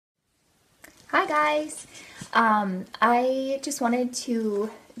Hi guys! I just wanted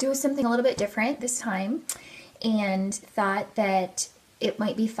to do something a little bit different this time and thought that it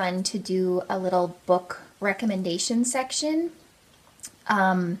might be fun to do a little book recommendation section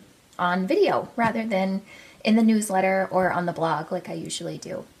on video rather than in the newsletter or on the blog like I usually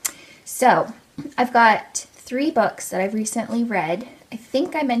do. So I've got 3 books that I've recently read. I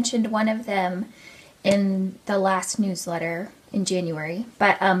think I mentioned one of them in the last newsletter in January,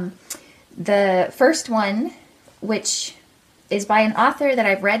 but the first one, which is by an author that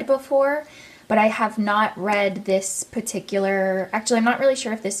I've read before, but I have not read this particular, actually I'm not really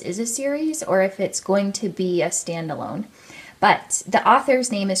sure if this is a series or if it's going to be a standalone, but the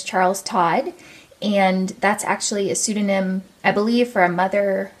author's name is Todd, and that's actually a pseudonym, I believe, for a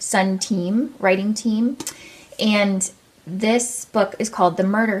mother-son team, writing team, and this book is called The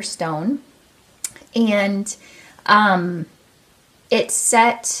Murder Stone, and it's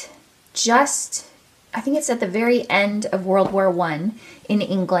set I think it's at the very end of World War I in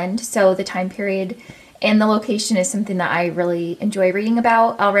England, so the time period and the location is something that I really enjoy reading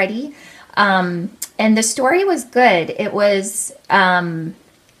about already. And the story was good. It was,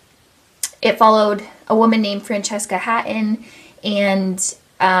 it followed a woman named Francesca Hatton, and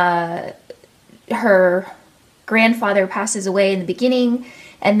her grandfather passes away in the beginning,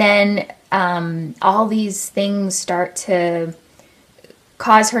 and then all these things start to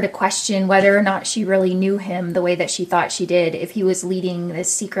cause her to question whether or not she really knew him the way that she thought she did, if he was leading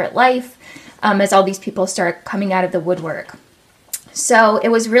this secret life, as all these people start coming out of the woodwork. So it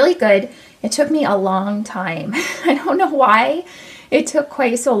was really good. It took me a long time. I don't know why it took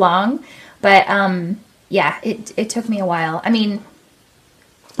quite so long, but yeah, it took me a while. I mean,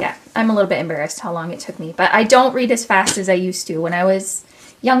 yeah, I'm a little bit embarrassed how long it took me, but I don't read as fast as I used to. When I was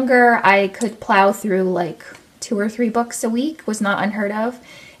younger, I could plow through like 2 or 3 books a week, was not unheard of,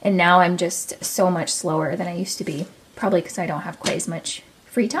 and now I'm just so much slower than I used to be, probably because I don't have quite as much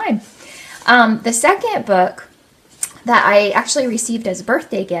free time. The second book that I actually received as a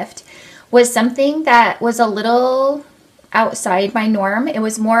birthday gift was something that was a little outside my norm. It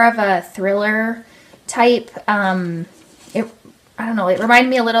was more of a thriller type, I don't know, it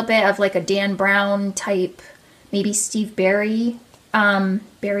reminded me a little bit of like a Dan Brown type, maybe Steve Barry,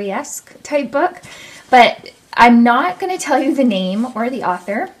 Barry-esque type book, but I'm not going to tell you the name or the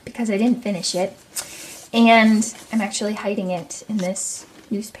author because I didn't finish it, and I'm actually hiding it in this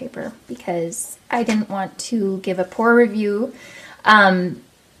newspaper because I didn't want to give a poor review.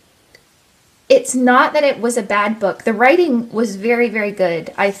 It's not that it was a bad book. The writing was very, very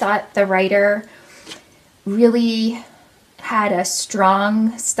good. I thought the writer really had a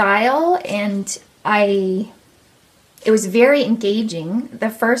strong style, and it was very engaging. The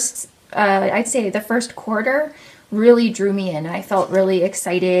first I'd say the first quarter really drew me in. I felt really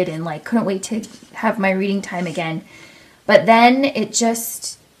excited and like couldn't wait to have my reading time again. But then it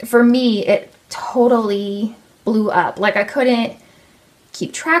just, for me, it totally blew up. Like I couldn't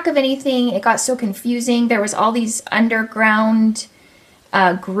keep track of anything. It got so confusing. There was all these underground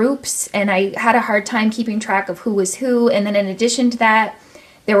groups, and I had a hard time keeping track of who was who. And then in addition to that,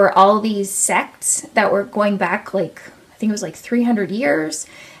 there were all these sects that were going back like, I think it was like 300 years.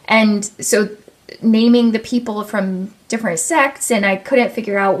 And so naming the people from different sects, and I couldn't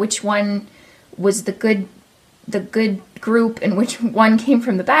figure out which one was the good group and which one came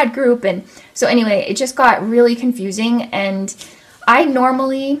from the bad group. And so anyway, it just got really confusing, and I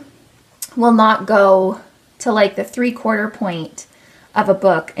normally will not go to like the 3/4 point of a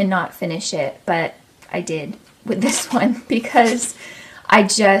book and not finish it, but I did with this one because I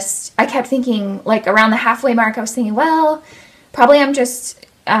kept thinking, like around the halfway mark, I was thinking, well, probably I'm just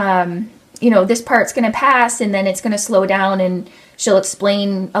you know, this part's going to pass and then it's going to slow down and she'll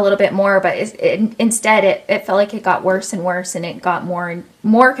explain a little bit more. But instead, it felt like it got worse and worse, and it got more and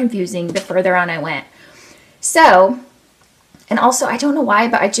more confusing the further on I went. So, and also, I don't know why,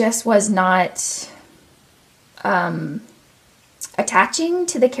 but I just was not attaching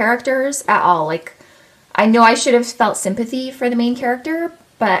to the characters at all. Like, I know I should have felt sympathy for the main character,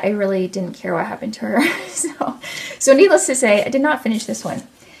 but I really didn't care what happened to her. So needless to say, I did not finish this one.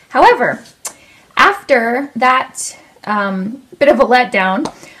 However, after that bit of a letdown,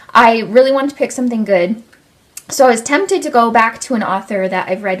 I really wanted to pick something good. So I was tempted to go back to an author that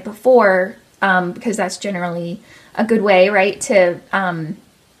I've read before, because that's generally a good way, right, to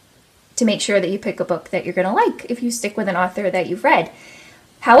make sure that you pick a book that you're going to like if you stick with an author that you've read.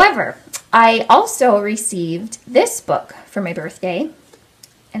 However, I also received this book for my birthday,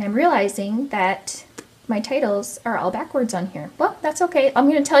 and I'm realizing that my titles are all backwards on here. Well, that's okay. I'm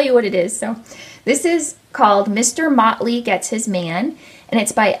going to tell you what it is. So this is called Mr. Motley Gets His Man, and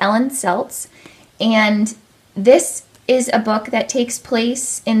it's by Seltz. And this is a book that takes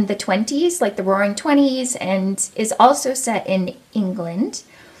place in the 20s, like the Roaring 20s, and is also set in England.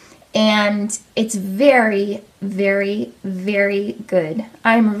 And it's very, very, very good.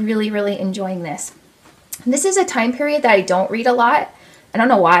 I'm really, really enjoying this. This is a time period that I don't read a lot. I don't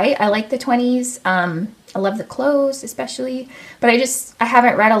know why. I like the 20s. I love the clothes especially, but I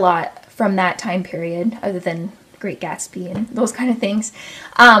haven't read a lot from that time period other than Great Gatsby and those kind of things.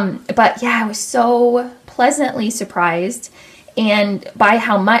 But yeah, I was so pleasantly surprised and by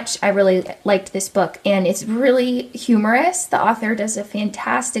how much I really liked this book. And it's really humorous. The author does a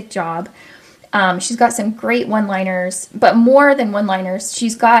fantastic job. She's got some great one-liners, but more than one-liners,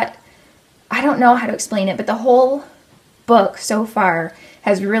 she's got, I don't know how to explain it, but the whole book so far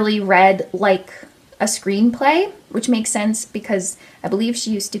has really read like a screenplay, which makes sense because I believe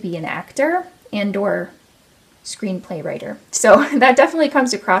she used to be an actor and or screenplay writer. So that definitely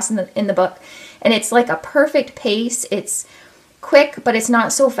comes across in the book. And it's like a perfect pace. It's quick, but it's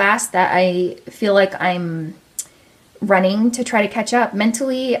not so fast that I feel like I'm running to try to catch up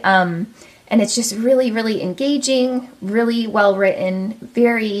mentally. And it's just really, really engaging, really well written,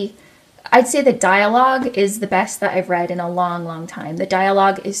 I'd say the dialogue is the best that I've read in a long, long time. The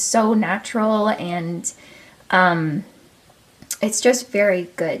dialogue is so natural and it's just very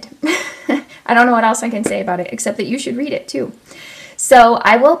good. I don't know what else I can say about it except that you should read it too. So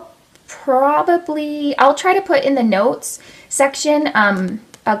I will I'll try to put in the notes section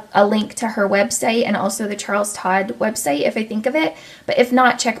a link to her website and also the Charles Todd website if I think of it. But if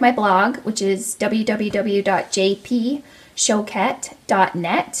not, check my blog, which is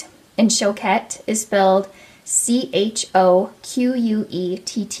www.jpchoquette.net. And Choquette is spelled Choquette.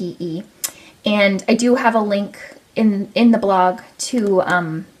 And I do have a link in the blog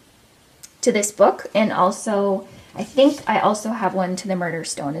to this book, and also I think I also have one to the Murder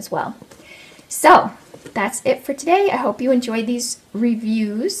Stone as well. So that's it for today. I hope you enjoyed these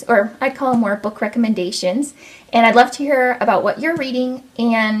reviews, or I'd call them more book recommendations. And I'd love to hear about what you're reading.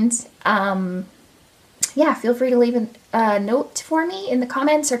 And yeah, feel free to leave a note for me in the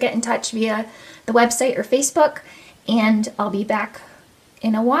comments or get in touch via the website or Facebook. And I'll be back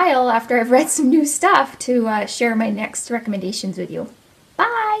in a while after I've read some new stuff to share my next recommendations with you.